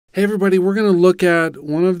Hey everybody, we're going to look at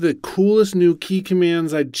one of the coolest new key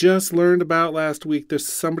commands I just learned about last week.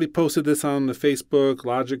 Somebody posted this on the Facebook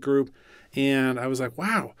Logic group, and I was like,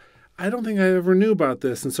 wow, I don't think I ever knew about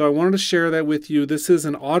this. And so I wanted to share that with you. This is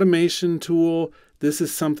an automation tool. This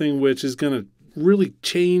is something which is going to really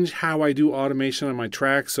change how I do automation on my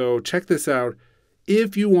track. So check this out.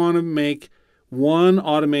 If you want to make one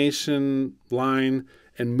automation line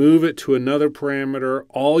and move it to another parameter,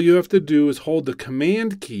 all you have to do is hold the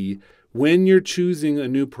command key when you're choosing a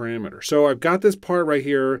new parameter. So I've got this part right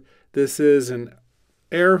here. This is an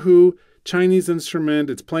erhu Chinese instrument.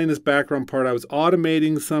 It's playing this background part. I was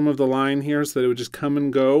automating some of the line here so that it would just come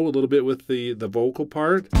and go a little bit with the vocal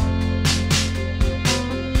part.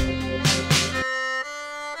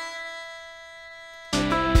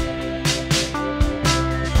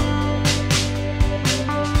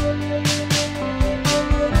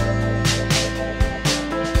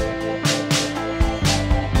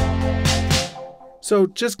 So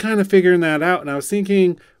just kind of figuring that out, and I was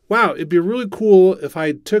thinking, wow, it'd be really cool if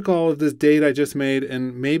I took all of this data I just made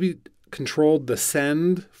and maybe controlled the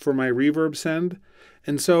send for my reverb send.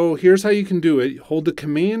 And so here's how you can do it. Hold the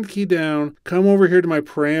command key down, come over here to my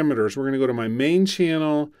parameters. We're going to go to my main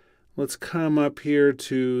channel. Let's come up here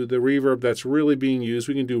to the reverb that's really being used.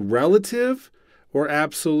 We can do relative or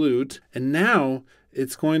absolute. And now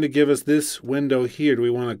it's going to give us this window here. Do we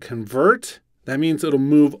want to convert? That means it'll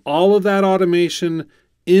move all of that automation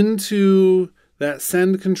into that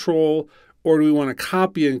send control, or do we want to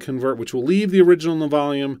copy and convert, which will leave the original in the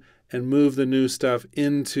volume and move the new stuff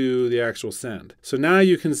into the actual send. So now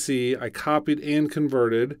you can see I copied and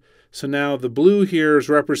converted. So now the blue here is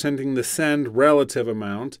representing the send relative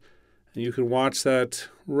amount. And you can watch that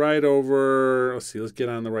right over, let's see, let's get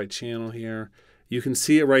on the right channel here. You can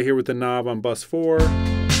see it right here with the knob on bus 4.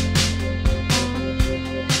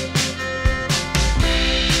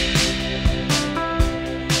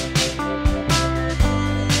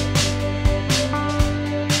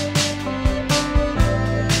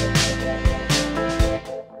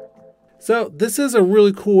 So this is a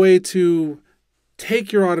really cool way to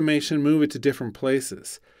take your automation, move it to different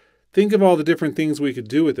places. Think of all the different things we could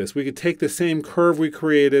do with this. We could take the same curve we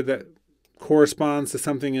created that corresponds to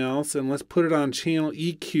something else, and let's put it on channel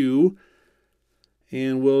EQ,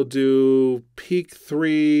 and we'll do peak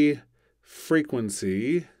 3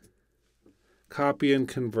 frequency, copy and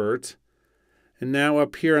convert. And now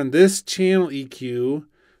up here on this channel EQ,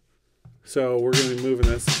 so we're going to be moving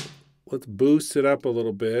this. Let's boost it up a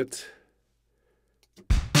little bit.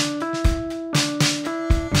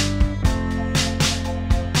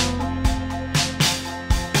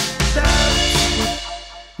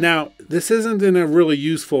 Now, this isn't in a really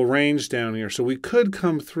useful range down here, so we could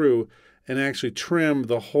come through and actually trim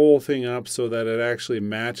the whole thing up so that it actually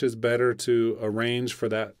matches better to a range for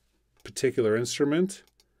that particular instrument.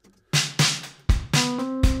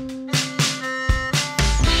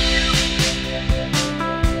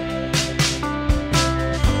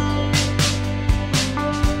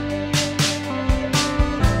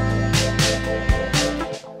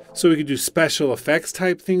 So we could do special effects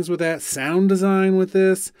type things with that, sound design with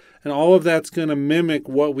this, and all of that's going to mimic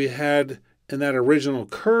what we had in that original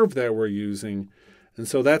curve that we're using. And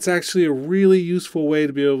so that's actually a really useful way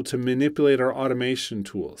to be able to manipulate our automation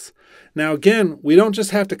tools. Now again, we don't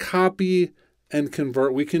just have to copy and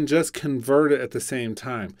convert, we can just convert it at the same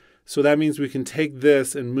time. So that means we can take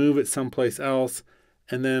this and move it someplace else,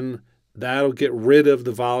 and then that'll get rid of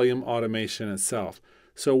the volume automation itself.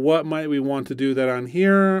 So what might we want to do that on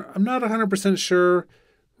here? I'm not 100% sure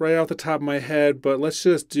right off the top of my head, but let's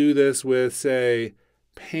just do this with, say,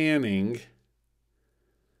 panning.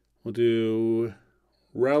 We'll do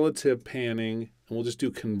relative panning, and we'll just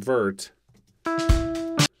do convert.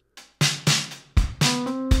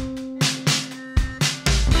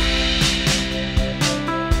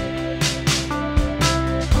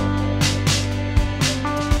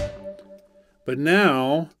 But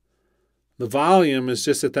now the volume is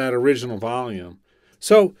just at that original volume.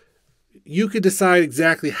 So you could decide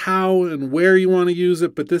exactly how and where you want to use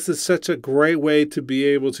it, but this is such a great way to be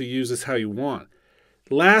able to use this how you want.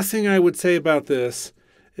 Last thing I would say about this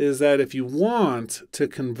is that if you want to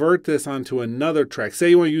convert this onto another track, say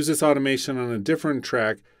you want to use this automation on a different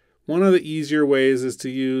track, one of the easier ways is to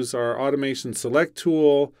use our automation select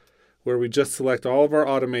tool, where we just select all of our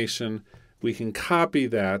automation. We can copy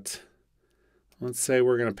that. Let's say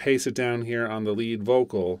we're going to paste it down here on the lead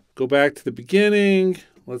vocal. Go back to the beginning.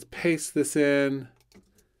 Let's paste this in.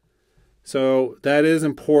 So that is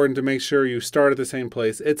important to make sure you start at the same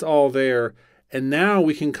place. It's all there. And now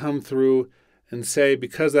we can come through and say,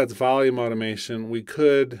 because that's volume automation, we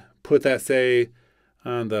could put that, say,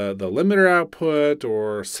 on the limiter output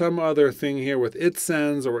or some other thing here with it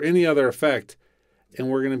sends or any other effect, and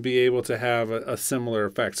we're going to be able to have a similar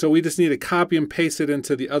effect. So we just need to copy and paste it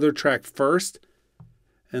into the other track first,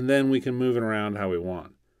 and then we can move it around how we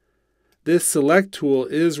want. This select tool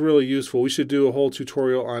is really useful. We should do a whole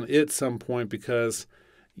tutorial on it some point because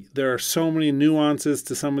there are so many nuances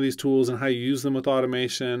to some of these tools and how you use them with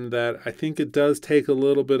automation that I think it does take a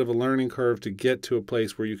little bit of a learning curve to get to a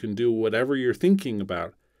place where you can do whatever you're thinking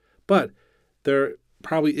about. But there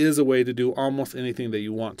probably is a way to do almost anything that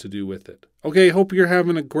you want to do with it. Okay, hope you're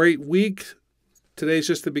having a great week. Today's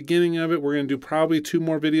just the beginning of it. We're going to do probably 2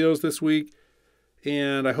 more videos this week.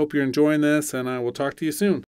 And I hope you're enjoying this, and I will talk to you soon.